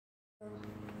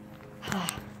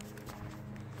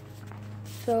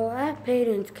So I have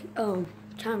Peyton's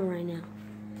camera right now,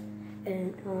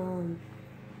 and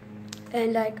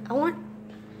like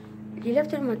he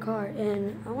left it in my car,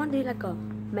 and I want to do like a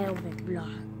Melvin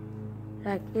vlog,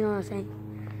 like you know what I'm saying.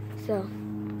 So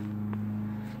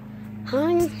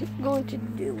I'm going to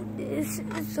do this.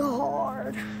 It's so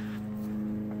hard.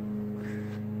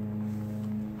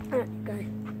 Alright, guys.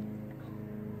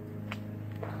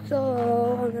 So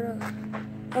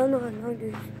I don't know how long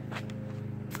this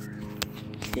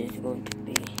is going to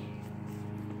be,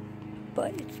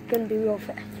 but it's gonna be real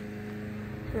fast.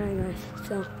 Alright, guys.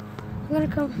 So I'm gonna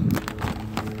come.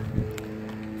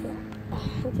 So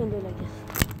we can do it like this.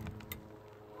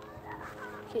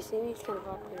 You see me? It's kind of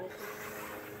awkward.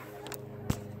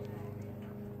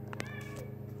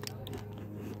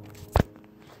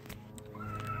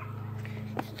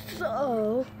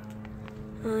 So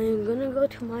I'm gonna go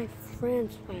to my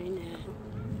friends right now.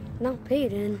 Not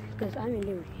Peyton, because I'm in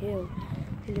Liberty Hill.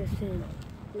 I'm just in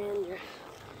Lander.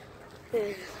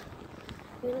 And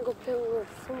I'm gonna go play with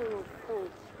some of my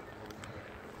friends.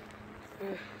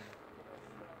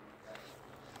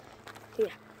 Yeah.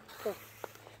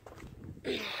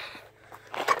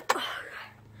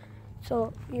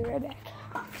 So be right back.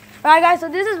 Alright guys, so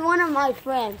this is one of my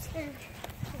friends.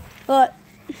 But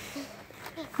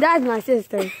that's my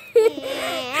sister.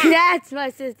 That's my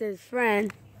sister's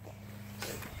friend.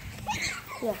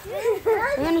 Yeah.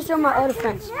 I'm gonna show my other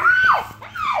friends.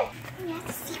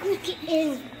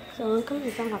 So I'm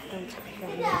coming to my friends.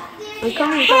 I'm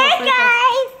coming to my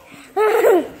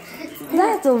friends.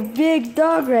 That's a big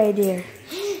dog right there.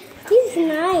 He's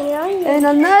nice. And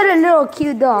another little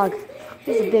cute dog.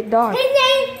 He's a big dog. His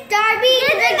name's Darby.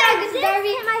 This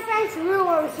is my friend's room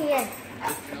over here.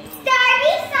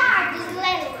 Darby Star. Just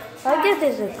let it. I guess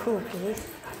this is a cool place.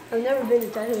 I've never been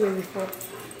inside of here before.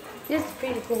 This is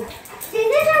pretty cool. This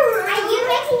is a room. Are you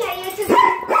making a YouTube video?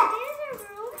 This is a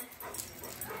room.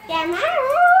 Yeah, my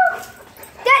room.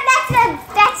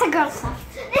 That's a girl stuff.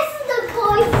 This is the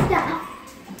boy stuff.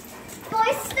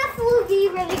 Boy stuff will be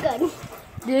really good.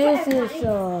 This is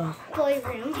Boy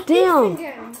room. damn.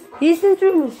 Ethan's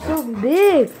room is so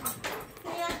big.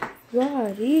 Yeah.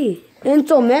 God, and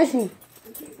so messy.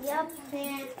 Yep.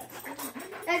 Man.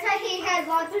 That's why he has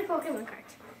lots of Pokemon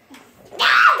cards.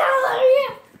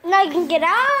 Now you can get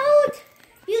out.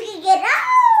 You can get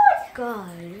out. God.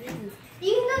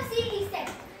 You can go see Easton.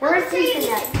 Where's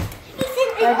Ethan at? Easton.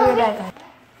 Right here, that guy.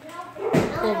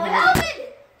 Melvin.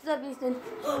 What's up, Ethan?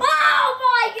 Oh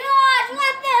my gosh,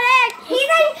 what the heck? He's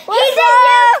on What's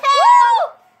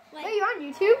YouTube. Wait, you're on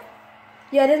YouTube?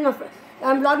 Yeah, this is my friend.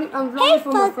 I'm vlogging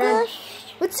for my friend.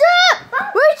 What's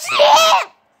up? Where's it?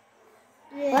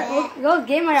 What those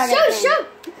game are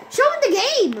Show him the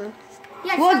game.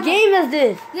 Yeah, What game is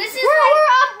this? This is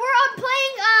We're up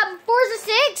playing Forza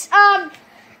 6.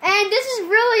 And this is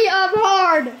really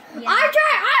hard. Yeah. I'm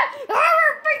trying.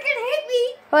 Freaking hit me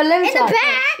Oh, let me in the try.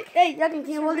 back. Hey, y'all can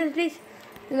hold this, please.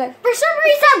 You're like, For some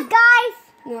reason, guys.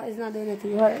 no, it's not doing it to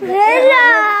you. Hold it.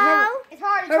 Hello. It's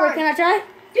hard. It's Herbert, hard. can I try?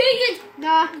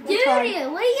 Nah. Dude,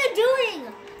 what are you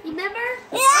doing? Remember?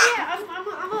 Yeah.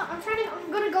 I'm trying to.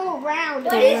 I'm gonna go around.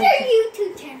 What is your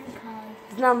YouTube channel called?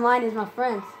 It's not mine, it's my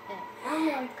friend's. Oh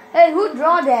my god. Hey, who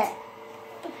draw that?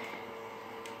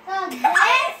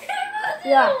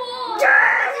 Yeah.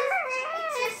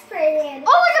 It's just spraying.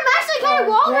 Oh, I'm actually kind of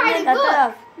wall riding.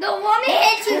 Look. The woman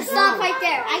hit you. Stop right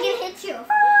there. I'm gonna hit you. I'm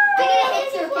gonna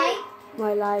hit you, okay?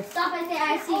 My life. Stop right there.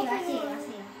 I see you.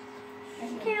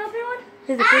 Can you open one?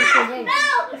 Here's a pretty cool game. No!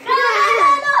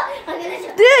 I'm gonna hit you.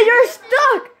 Dude, you're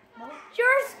stuck!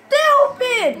 You're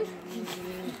stupid!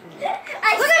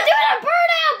 I'm doing a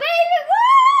burnout, baby!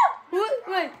 Woo!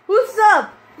 Wait, who's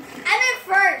up? I'm in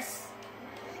first.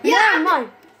 Yeah, mine.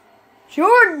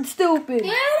 You're stupid.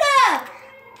 Dude!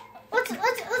 Let's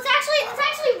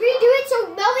actually redo it so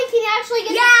Melvin can actually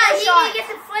get Yeah, the he shot. can get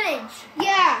the footage.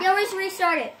 Yeah. Yeah, let's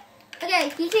restart it. Okay,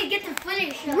 he can get the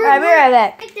footage. Alright, be right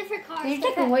back. Pick different cars. You're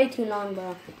taking way too long,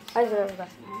 bro. I deserve that.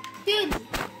 Dude,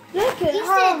 Look at Easton.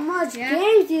 how much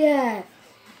games you have.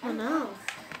 I know.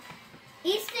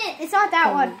 Easton. It's not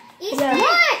that one. Easton. Yeah.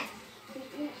 What?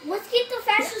 Let's get the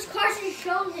fastest cars and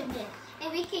show him it.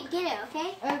 And we can get it,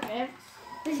 okay? Okay.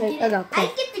 Let's Wait, get it. okay, cool.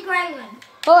 I get the gray one.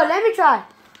 Oh, let me try.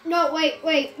 No, wait.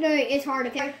 It's hard.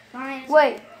 Okay. Fine.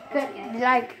 Wait,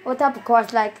 like, what type of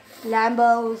cars? Like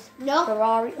Lambos, No.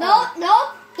 Ferrari? No.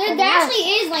 There actually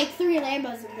is like 3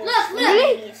 Lambos in this. Look.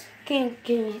 Really? Can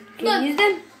you Look. use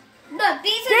them? Look,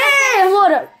 these are Damn,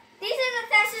 hold up. these are the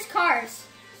fastest cars.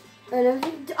 Unpause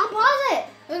it.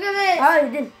 Look at I this. already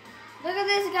did. Look at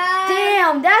this guy.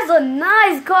 Damn, that's a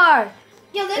nice car.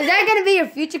 Yo, Is that gonna be your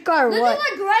future car or look what? at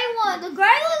the gray one. The gray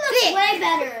one looks Thick. way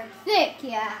better. Thick,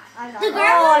 yeah. I know. The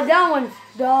gray Oh, that one's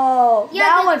dope. Yeah,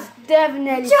 that the- one's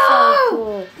definitely so Joe!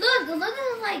 cool. Look at the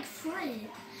like front.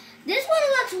 This one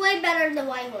looks way better than the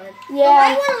white one.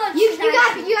 Yeah. The white one looks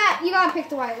You gotta pick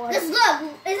the white one. Cause look,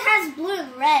 it has blue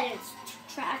and red. It's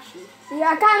trashy.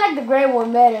 Yeah, I kind of like the gray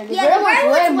one better. The Yeah, the gray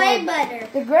one's way more- better.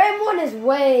 The gray one is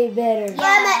way better.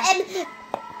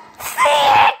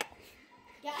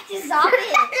 Yeah, and stop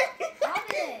it. Stop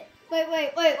it. Wait.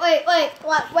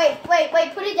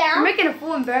 Put it You're down. making a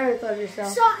full embarrassment of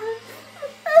yourself. Stop.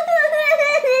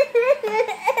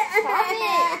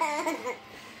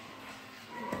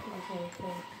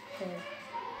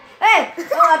 Hey!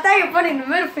 Oh, I thought you were putting the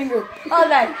middle finger. I was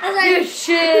like, just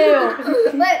chill.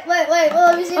 Wait. Let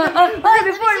me see.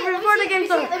 Before the game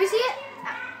starts. Let me see it.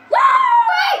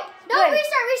 Wait! No, Wait.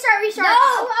 restart. No.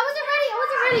 I wasn't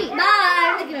ready.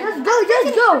 Bye. Just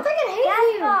go. I freaking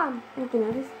hate you. Looking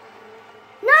at this.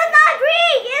 No, it's not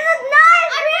green. It's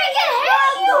not green.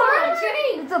 hate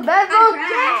you. It's a bad bomb.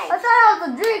 I thought it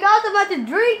was a drink. I was about to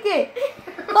drink it.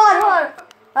 Hold on.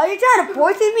 Are you trying to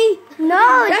poison me?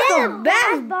 No, That's a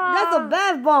bath bomb. That's a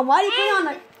bath bomb. Why do you put it on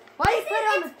the? Why do you put it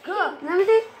on the cup? Let me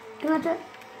see. Can I try? Look,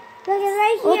 it's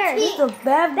right here. It's a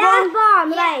bath bomb. Bath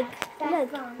bomb, like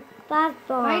bath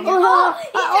bomb. Right Oh, here.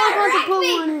 I always want to put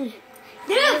one in.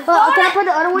 Dude, Can I put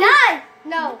the other one in?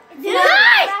 No. Dude, Dude,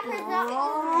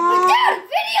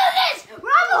 video this.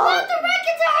 Rob about to wreck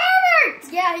it to Herbert.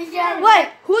 Yeah, he's got it.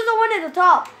 Wait, who's the one at the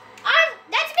top?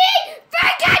 That's me.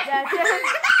 Very good. That's it.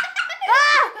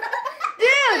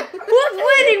 Dude, who's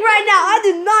winning right now? I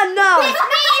do not know.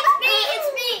 It's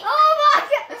me. Oh my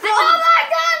god.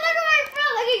 Look at my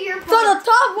phone. Look at your So phone. the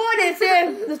top one is him.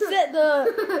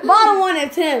 The bottom one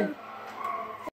is him.